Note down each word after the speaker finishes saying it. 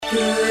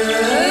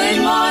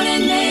Good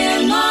morning, day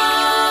and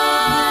night.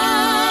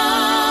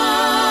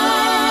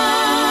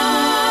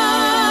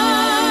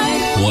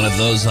 One of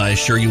those I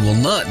assure you will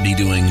not be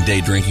doing day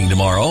drinking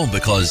tomorrow,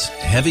 because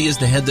heavy is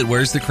the head that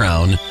wears the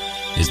crown,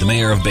 is the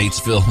mayor of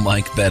Batesville,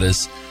 Mike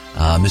Bettis.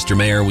 Mr.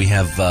 Mayor, we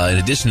have, in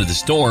addition to the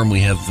storm,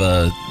 we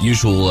have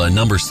usual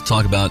numbers to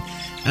talk about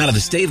out of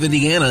the state of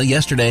Indiana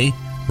yesterday,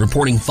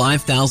 reporting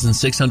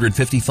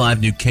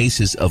 5,655 new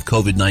cases of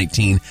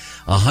COVID-19,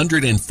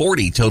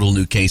 140 total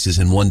new cases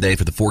in one day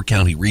for the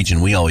four-county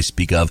region we always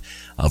speak of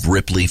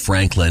Ripley,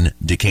 Franklin,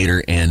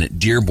 Decatur, and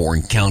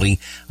Dearborn County.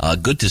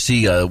 Good to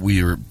see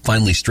we are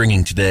finally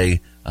stringing today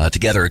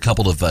together a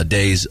couple of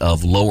days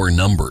of lower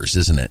numbers,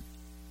 isn't it?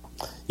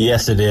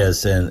 Yes, it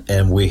is,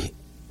 and we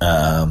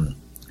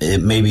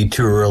it may be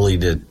too early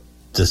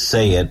to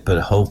say it, but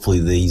hopefully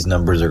these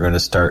numbers are going to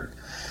start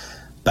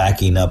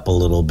backing up a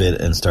little bit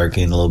and start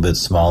getting a little bit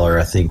smaller.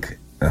 I think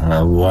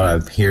what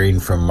I'm hearing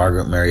from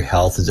Margaret Mary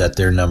Health is that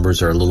their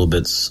numbers are a little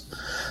bit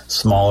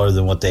smaller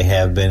than what they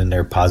have been, and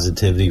their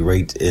positivity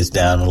rate is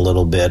down a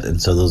little bit,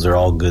 and so those are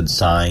all good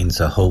signs.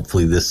 So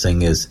hopefully this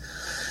thing is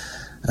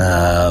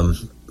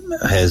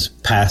has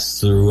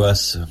passed through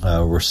us.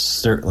 We're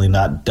certainly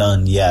not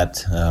done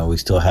yet. We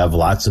still have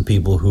lots of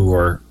people who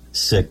are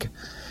sick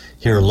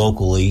here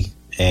locally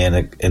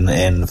and in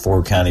the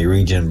four-county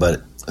region,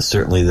 but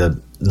certainly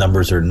the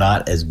numbers are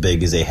not as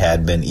big as they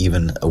had been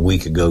even a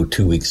week ago,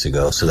 2 weeks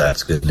ago, so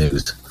that's good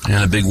news.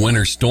 And a big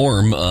winter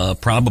storm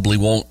probably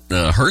won't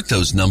hurt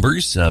those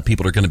numbers.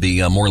 People are going to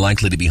be more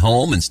likely to be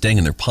home and staying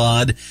in their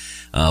pod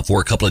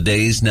for a couple of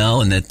days now,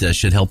 and that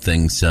should help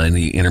things in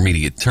the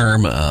intermediate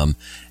term.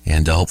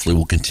 And hopefully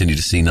we'll continue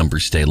to see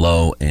numbers stay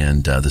low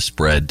and the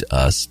spread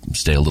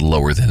stay a little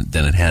lower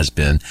than it has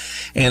been.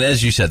 And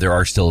as you said, there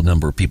are still a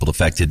number of people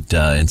affected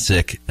and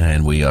sick,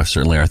 and we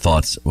certainly our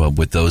thoughts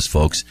with those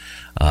folks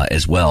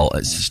as well.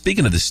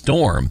 Speaking of the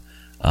storm,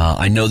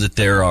 I know that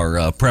there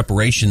are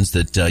preparations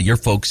that your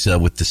folks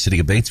with the city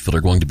of Batesville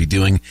are going to be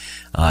doing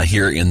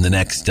here in the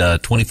next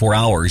 24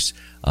 hours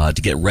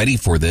to get ready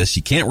for this.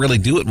 You can't really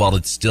do it while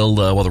it's still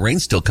while the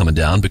rain's still coming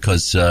down,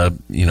 because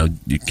you'll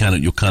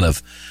kind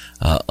of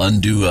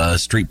undo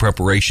street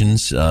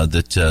preparations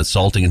that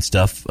salting and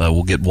stuff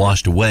will get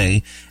washed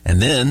away,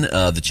 and then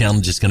the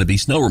challenge is going to be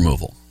snow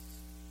removal.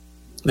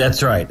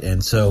 That's right,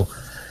 and so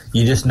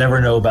you just never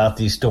know about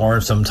these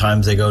storms.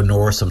 Sometimes they go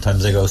north,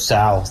 sometimes they go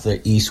south, they're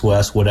east,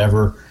 west,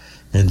 whatever.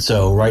 And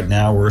so right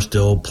now we're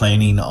still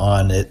planning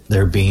on it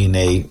there being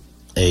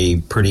a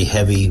pretty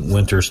heavy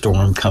winter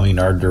storm coming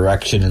our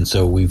direction, and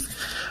so we've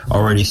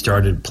already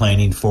started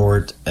planning for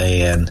it,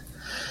 and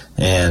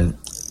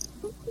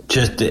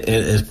just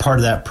as part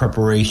of that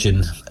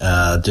preparation,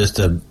 just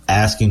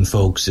asking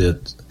folks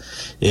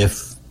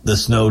if the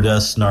snow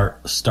does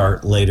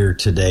start later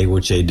today,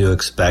 which they do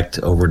expect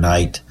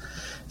overnight,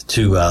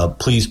 to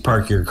please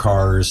park your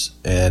cars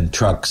and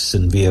trucks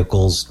and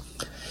vehicles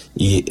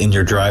in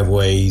your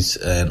driveways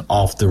and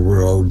off the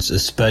roads,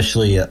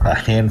 especially a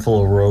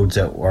handful of roads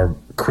that are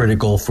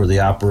critical for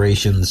the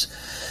operations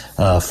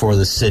for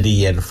the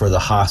city and for the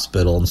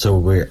hospital. And so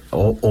we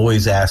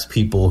always ask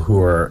people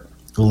who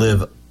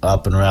live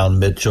up and around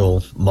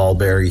Mitchell,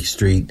 Mulberry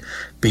Street,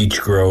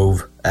 Beech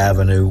Grove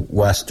Avenue,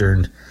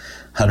 Western,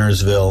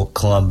 Huntersville,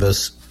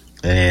 Columbus,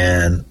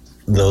 and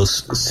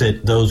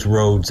those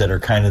roads that are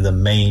kind of the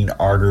main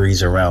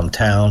arteries around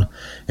town,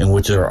 and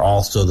which are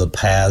also the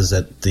paths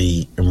that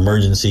the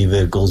emergency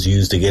vehicles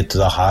use to get to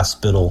the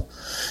hospital,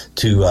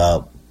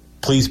 to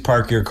please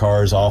park your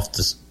cars off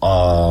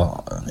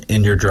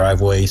in your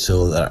driveway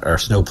so that our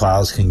snow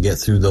plows can get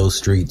through those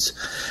streets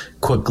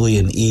quickly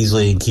and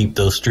easily, and keep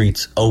those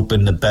streets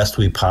open the best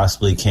we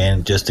possibly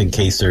can, just in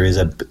case there is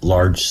a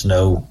large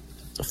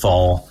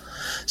snowfall.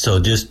 So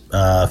just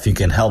if you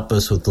can help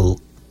us with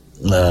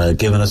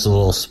giving us a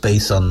little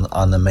space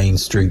on the main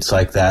streets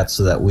like that,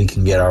 so that we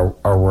can get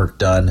our work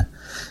done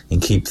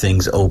and keep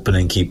things open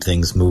and keep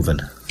things moving.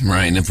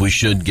 Right, and if we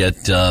should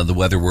get the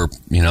weather we're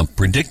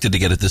predicted to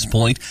get at this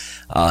point,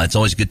 it's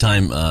always a good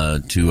time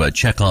to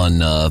check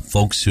on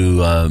folks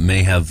who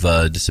may have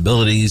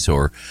disabilities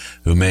or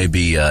who may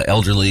be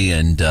elderly,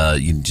 and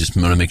you just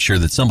want to make sure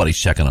that somebody's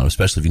checking on them,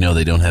 especially if you know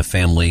they don't have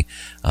family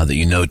that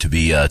you know to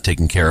be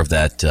taking care of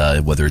that,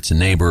 whether it's a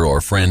neighbor or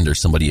a friend or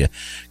somebody you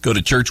go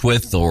to church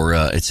with, or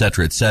et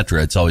cetera, et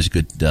cetera. It's always a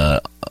good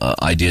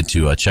idea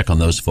to check on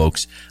those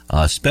folks,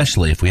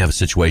 especially if we have a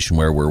situation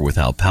where we're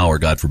without power,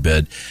 God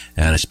forbid,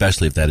 and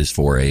especially if that is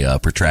for a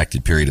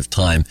protracted period of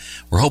time.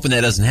 We're hoping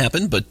that doesn't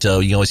happen, but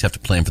you always have to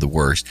plan for the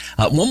worst.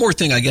 One more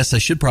thing, I guess I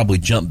should probably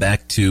jump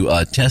back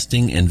to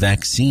testing and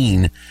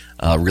vaccine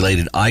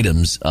related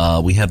items.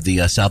 We have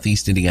the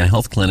Southeast Indiana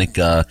Health Clinic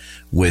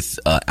with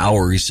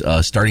hours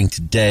starting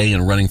today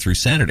and running through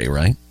Saturday,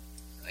 right?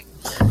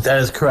 That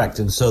is correct.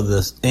 And so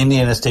the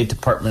Indiana State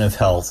Department of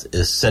Health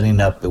is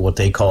setting up what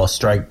they call a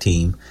strike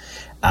team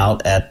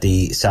out at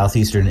the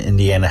Southeastern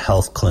Indiana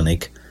Health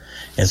Clinic.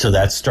 And so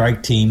that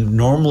strike team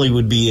normally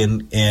would be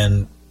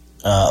in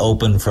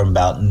open from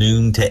about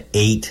noon to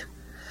 8.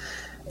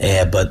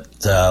 But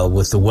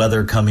with the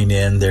weather coming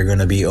in, they're going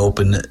to be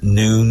open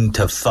noon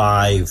to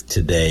 5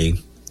 today.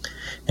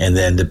 And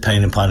then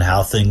depending upon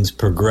how things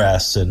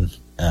progress, and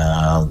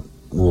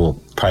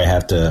we'll probably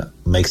have to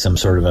make some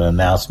sort of an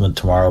announcement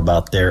tomorrow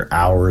about their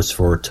hours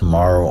for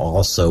tomorrow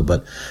also.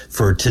 But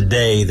for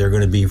today, they're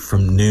going to be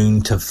from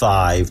noon to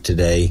 5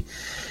 today.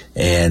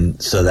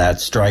 And so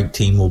that strike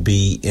team will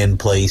be in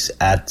place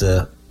at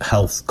the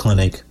health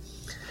clinic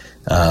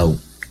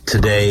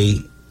today,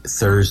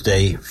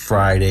 Thursday,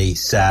 Friday,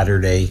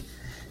 Saturday,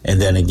 and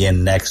then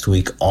again next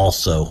week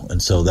also.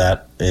 And so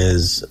that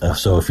is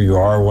so if you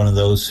are one of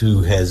those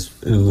who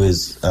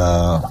is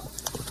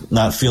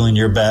not feeling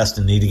your best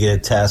and need to get a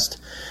test,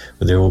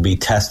 there will be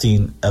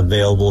testing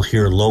available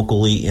here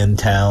locally in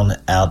town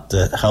at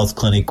the health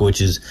clinic,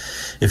 which is,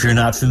 if you're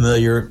not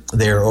familiar,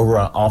 they're over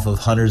off of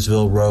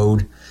Huntersville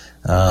Road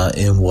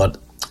in what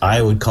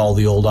I would call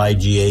the old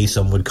IGA,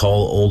 some would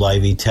call old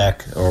Ivy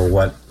Tech, or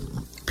what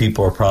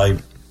people are probably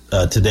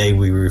today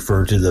we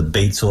refer to the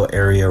Batesville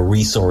Area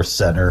Resource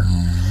Center.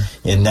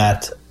 Mm-hmm. In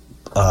that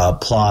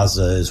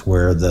plaza is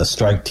where the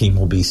strike team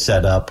will be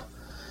set up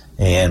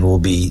and will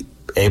be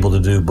able to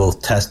do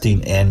both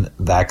testing and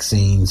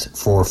vaccines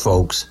for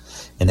folks.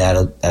 And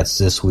that's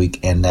this week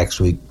and next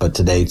week, but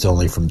today it's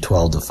only from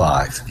 12 to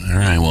 5. All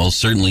right. Well,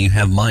 certainly you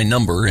have my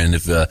number, and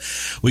if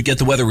we get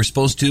the weather we're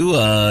supposed to,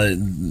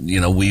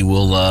 we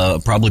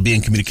will probably be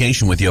in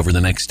communication with you over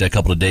the next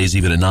couple of days,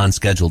 even at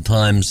non-scheduled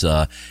times.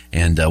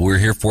 And we're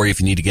here for you if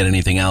you need to get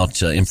anything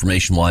out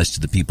information-wise to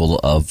the people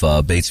of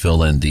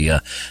Batesville and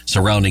the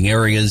surrounding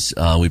areas.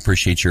 We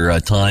appreciate your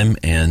time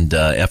and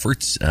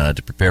efforts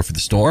to prepare for the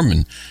storm,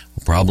 and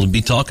we'll probably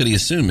be talking to you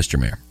soon, Mr.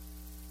 Mayor.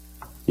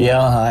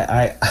 Yeah,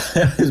 I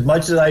as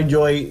much as I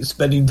enjoy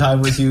spending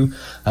time with you,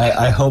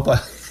 I hope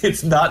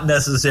it's not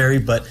necessary,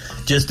 but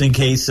just in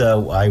case,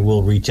 I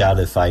will reach out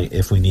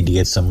if we need to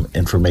get some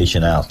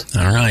information out.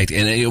 All right,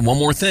 and one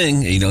more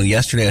thing,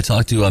 yesterday I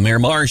talked to Mayor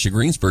Marsh of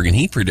Greensburg, and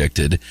he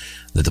predicted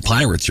that the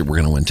Pirates were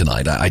going to win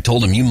tonight. I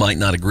told him you might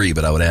not agree,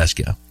 but I would ask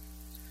you.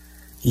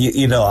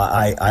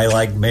 I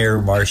like Mayor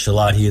Marsh a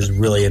lot. He is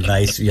really a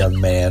nice young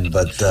man,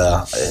 but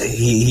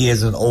he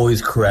isn't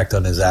always correct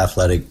on his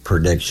athletic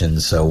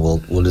predictions, so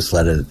we'll just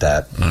let it at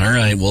that. All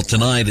right. Well,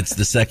 tonight it's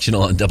the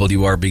sectional on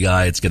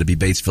WRBI. It's going to be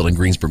Batesville and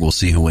Greensburg. We'll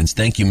see who wins.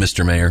 Thank you,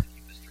 Mr. Mayor.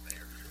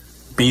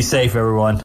 Be safe, everyone.